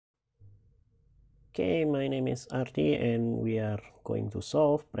Okay, my name is Arti and we are going to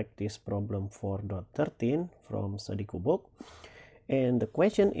solve practice problem 4.13 from Sadiku book. And the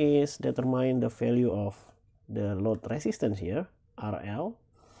question is determine the value of the load resistance here, RL,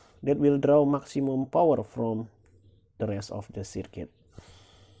 that will draw maximum power from the rest of the circuit.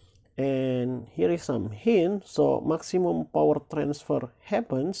 And here is some hint. So maximum power transfer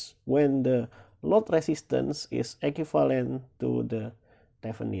happens when the load resistance is equivalent to the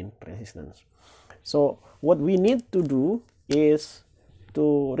Thevenin resistance. So what we need to do is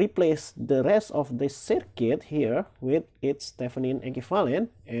to replace the rest of the circuit here with its Thevenin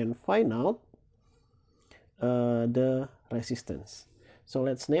equivalent and find out the resistance. So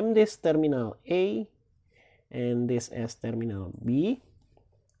let's name this terminal A and this as terminal B.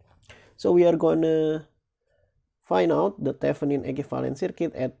 So we are gonna find out the Thevenin equivalent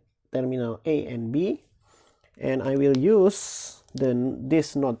circuit at terminal A and B, and I will use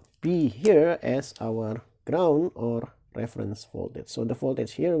this node B here as our ground or reference voltage. So the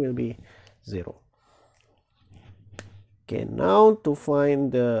voltage here will be 0. Okay, now to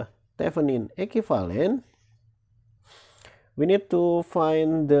find the Thevenin equivalent, we need to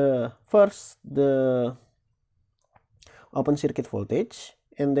find first the open circuit voltage,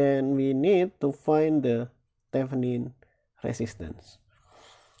 and then we need to find the Thevenin resistance.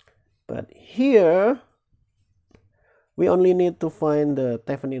 But here we only need to find the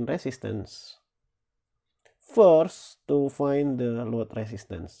Thevenin resistance first to find the load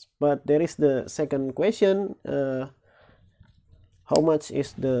resistance. But there is the second question, how much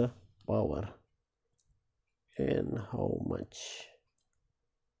is the power and how much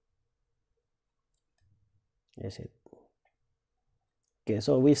is it? Okay,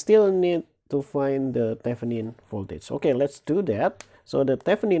 so we still need to find the Thevenin voltage. Okay, let's do that. So the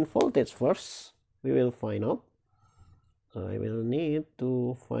Thevenin voltage first we will find out. So I will need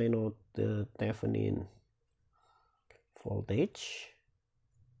to find out the Thevenin voltage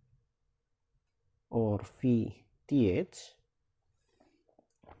or VTH,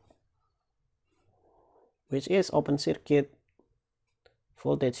 which is open circuit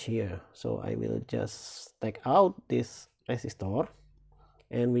voltage here. So I will just take out this resistor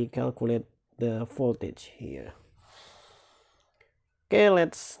and we calculate the voltage here. Okay,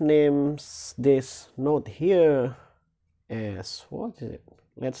 let's name this node here as, what is it?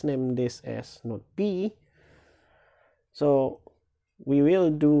 Let's name this as node B. So we will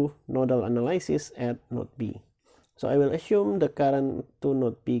do nodal analysis at node B. So I will assume the current to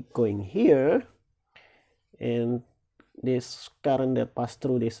node B going here, and this current that passed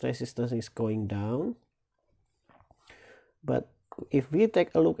through this resistance is going down. But if we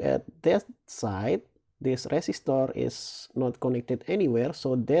take a look at that side, this resistor is not connected anywhere,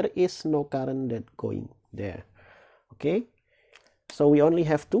 so there is no current that going there. Okay, so we only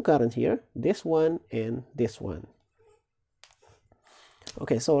have two currents here, this one and this one.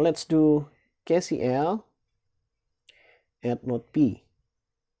 Okay, so let's do KCL at node P.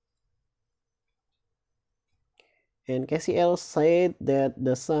 And KCL said that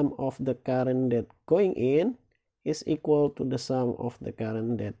the sum of the current that going in is equal to the sum of the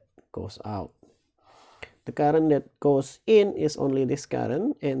current that goes out. The current that goes in is only this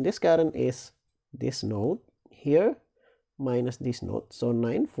current, and this current is this node here minus this node. So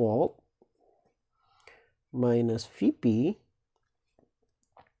 9 volt minus Vp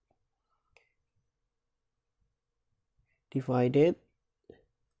divided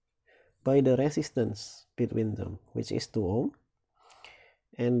by the resistance between them, which is 2 ohm.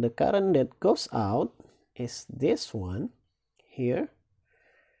 And the current that goes out is this one here,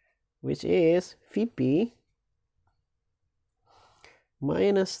 which is Vp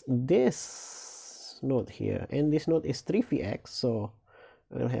minus this node here, and this node is 3Vx, so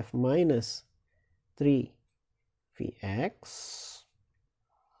we'll have minus 3Vx,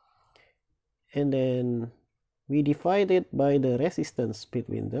 and then we divide it by the resistance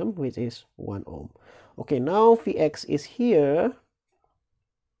between them, which is 1 ohm. Okay, now Vx is here,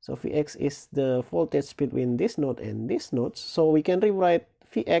 so Vx is the voltage between this node and this node, so we can rewrite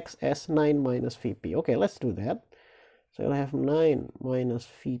Vx as 9 minus Vp. Okay, let's do that. So I'll have 9 minus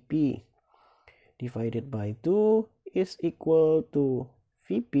Vp divided by 2 is equal to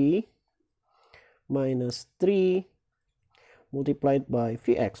Vp minus 3 multiplied by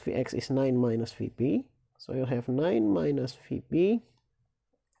Vx. Vx is 9 minus Vp. So you'll have 9 minus Vp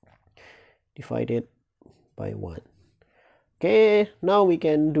divided by 1. Okay, now we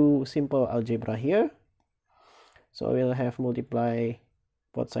can do simple algebra here. So I will have multiply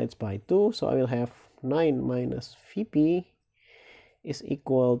both sides by 2. So I will have 9 minus Vp is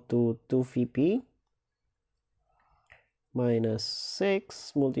equal to 2 Vp minus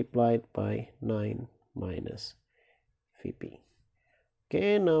 6 multiplied by 9 minus Vp.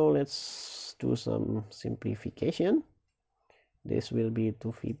 Okay, now let's do some simplification. This will be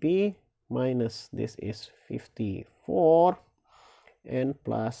 2Vp minus this is 54 and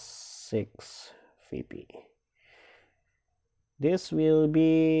plus 6Vp. This will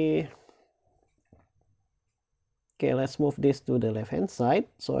be, okay, let's move this to the left hand side.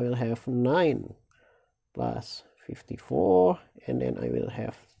 So I will have 9 plus 54, and then I will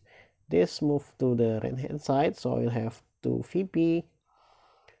have this move to the right hand side. So I will have 2Vp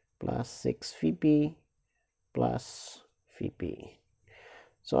plus 6Vp plus Vp.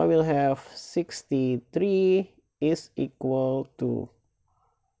 So I will have 63 is equal to,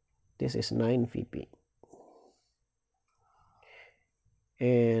 this is 9Vp.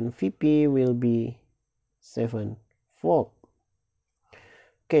 And Vp will be 7 volt.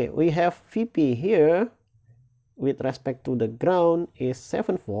 Okay, we have Vp here with respect to the ground is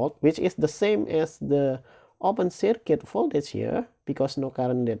 7 volt, which is the same as the open circuit voltage here, because no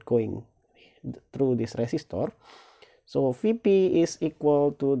current that going through this resistor. So Vp is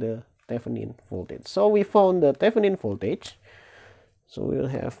equal to the Thevenin voltage. So we found the Thevenin voltage. So we will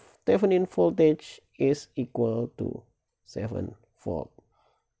have Thevenin voltage is equal to 7 volt.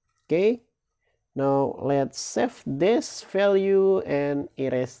 Okay, now let's save this value and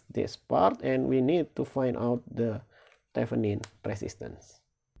erase this part, and we need to find out the Thevenin resistance.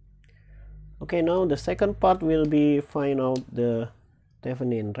 Okay, now the second part will be find out the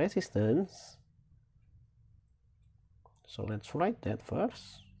Thevenin resistance. So let's write that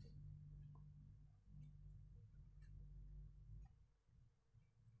first.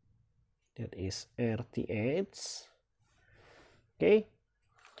 That is RTH. Okay.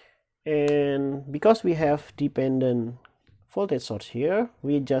 And because we have dependent voltage source here,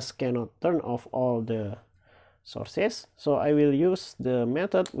 we just cannot turn off all the sources. So I will use the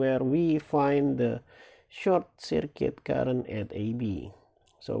method where we find the short circuit current at AB.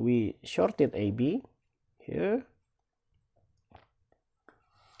 So we shorted AB here,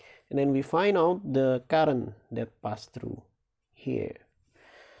 and then we find out the current that passed through here.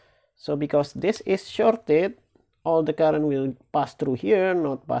 So because this is shorted, all the current will pass through here,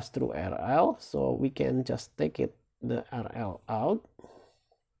 not pass through RL. So we can just take it, the RL out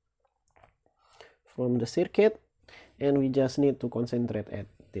from the circuit, and we just need to concentrate at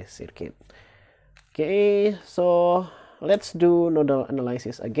this circuit. Okay, so let's do nodal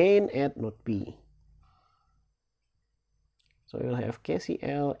analysis again at node P. So we'll have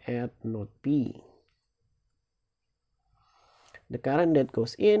KCL at node P. The current that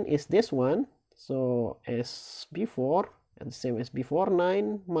goes in is this one. So as before, and same as before,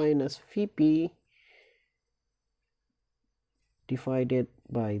 9 minus Vp divided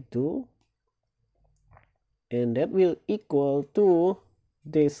by 2. And that will equal to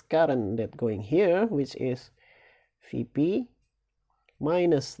this current that going here, which is Vp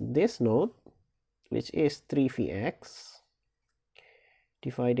minus this node, which is 3Vx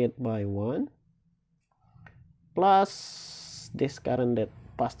divided by 1, plus this current that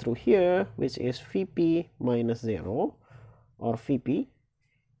pass through here, which is Vp minus 0, or Vp,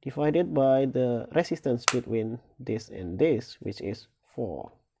 divided by the resistance between this and this, which is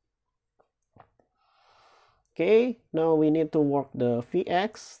 4. Okay, now we need to work the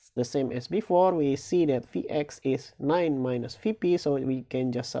Vx, the same as before. We see that Vx is 9 minus Vp, so we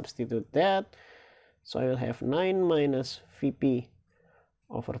can just substitute that. So I will have 9 minus Vp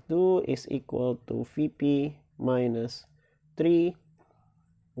over 2 is equal to Vp minus 3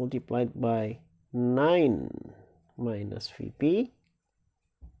 multiplied by 9 minus Vp,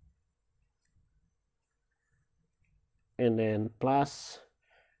 and then plus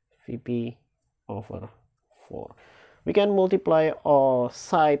Vp over 4. We can multiply all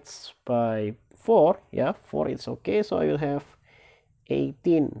sides by 4. Yeah, 4 is okay. So I will have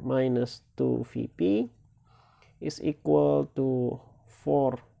 18 minus 2 Vp is equal to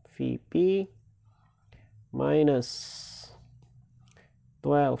 4 Vp minus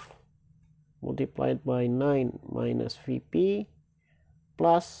 12 multiplied by 9 minus Vp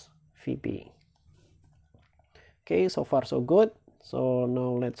plus Vp. Okay, so far so good. So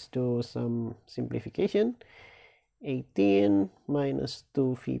now let's do some simplification. 18 minus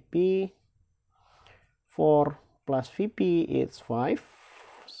 2 Vp, 4 plus Vp is 5.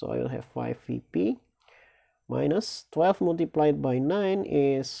 So I will have 5 Vp minus 12 multiplied by 9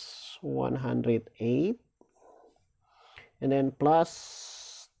 is 108. And then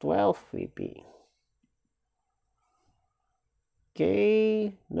plus 12 Vp.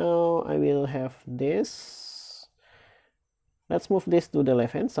 Okay, now I will have this. Let's move this to the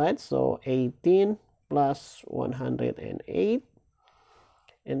left hand side. So 18 plus 108,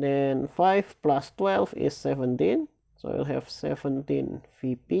 and then 5 plus 12 is 17, so I will have 17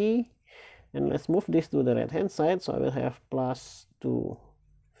 VP, and let's move this to the right hand side, so I will have plus 2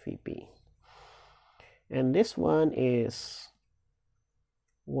 VP, and this one is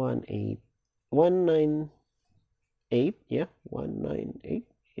 198, yeah, 198.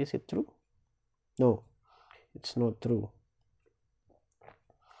 Is it true? No, it's not true.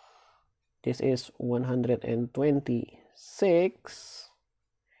 This is 126,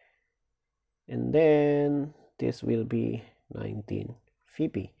 and then this will be 19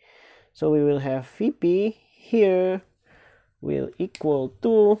 VP. So we will have VP here will equal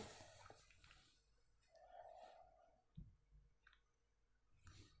to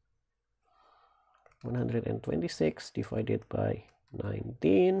 126 divided by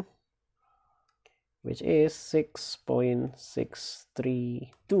 19, which is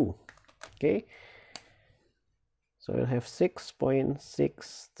 6.632. Okay, so we'll have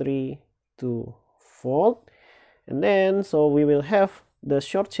 6.632 volt, and then so we will have the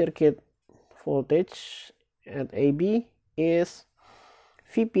short circuit voltage at AB is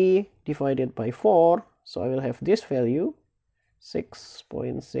VP divided by 4, so I will have this value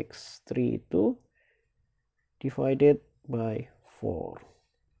 6.632 divided by 4,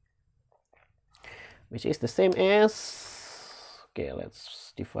 which is the same as, okay,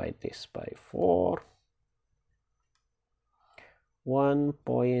 let's divide this by 4,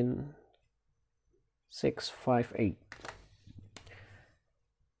 1.658,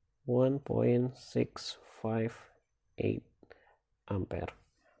 1.658 ampere.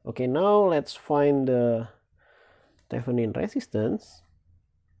 Okay, now let's find the Thevenin resistance,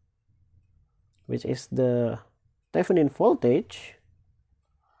 which is the Thevenin voltage.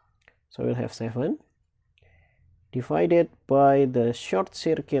 So we'll have 7 divided by the short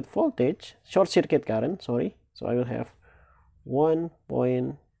circuit voltage, short circuit current, sorry. So I will have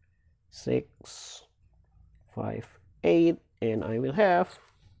 1.658, and I will have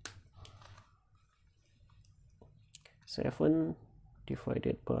 7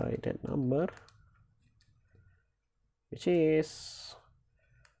 divided by that number, which is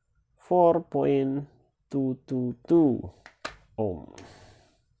 4.222 ohm.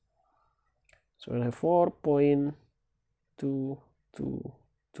 So we'll have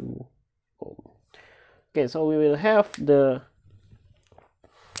 4.222 ohm. Okay, so we will have the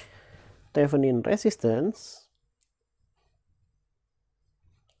Thevenin resistance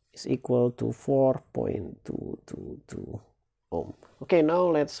is equal to 4.222 ohm. Okay, now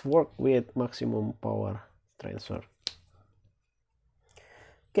let's work with maximum power transfer.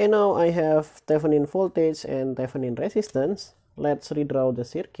 Okay, now I have Thevenin voltage and Thevenin resistance. Let's redraw the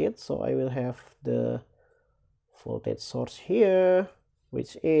circuit. So I will have the voltage source here,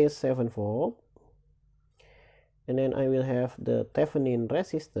 which is 7 volt. And then I will have the Thevenin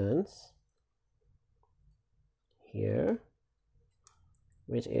resistance here,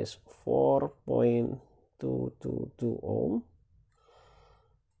 which is 4.222 ohm.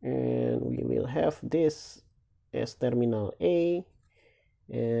 And we will have this as terminal A,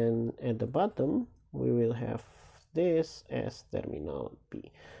 and at the bottom we will have this as terminal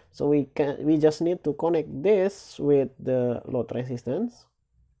B. So we just need to connect this with the load resistance.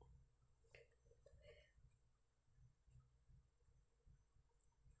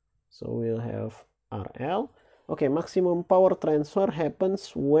 So we'll have RL. Okay, maximum power transfer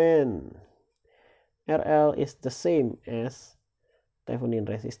happens when RL is the same as Thevenin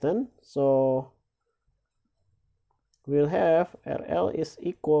resistance. So we'll have RL is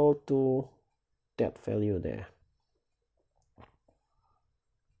equal to that value there.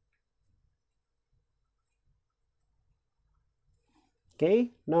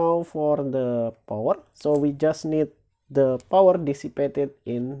 Okay, now for the power. So we just need the power dissipated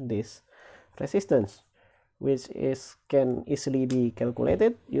in this resistance, which can easily be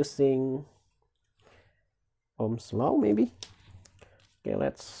calculated using Ohm's law maybe. Okay,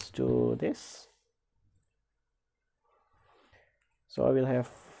 let's do this. So I will have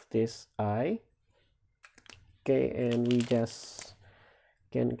this I. Okay, and we just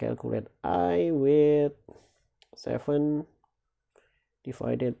can calculate I with 7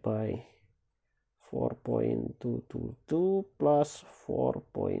 divided by 4.222 plus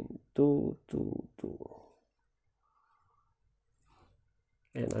 4.222,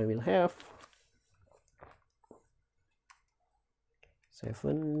 and I will have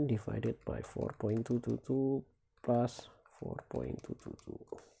 7 divided by 4.222 plus 4.222.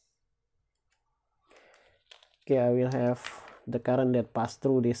 Okay, I will have the current that passed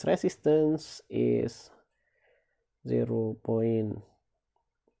through this resistance is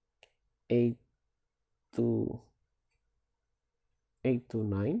 0.8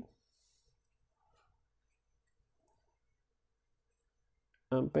 829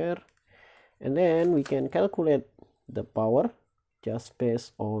 ampere, and then we can calculate the power just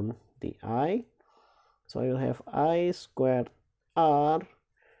based on the I. So I will have I squared R,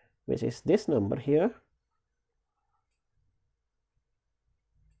 which is this number here,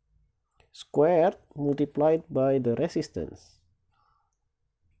 squared multiplied by the resistance.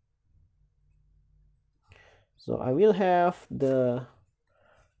 So I will have the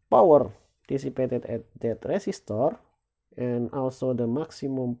power dissipated at that resistor and also the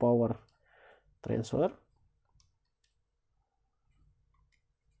maximum power transfer.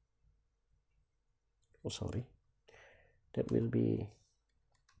 Oh, sorry, that will be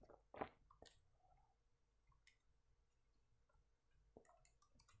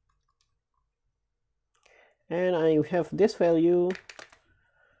and I have this value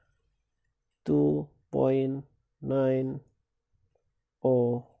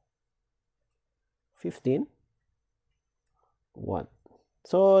 2.9015 watt.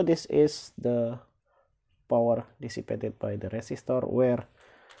 So this is the power dissipated by the resistor where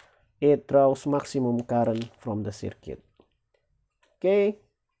it draws maximum current from the circuit. Okay,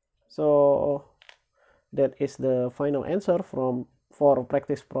 so that is the final answer for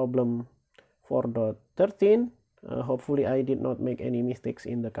practice problem 4.13. Hopefully I did not make any mistakes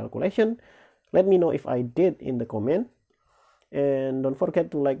in the calculation. Let me know if I did in the comment, and don't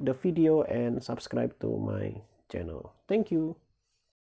forget to like the video and subscribe to my channel. Thank you.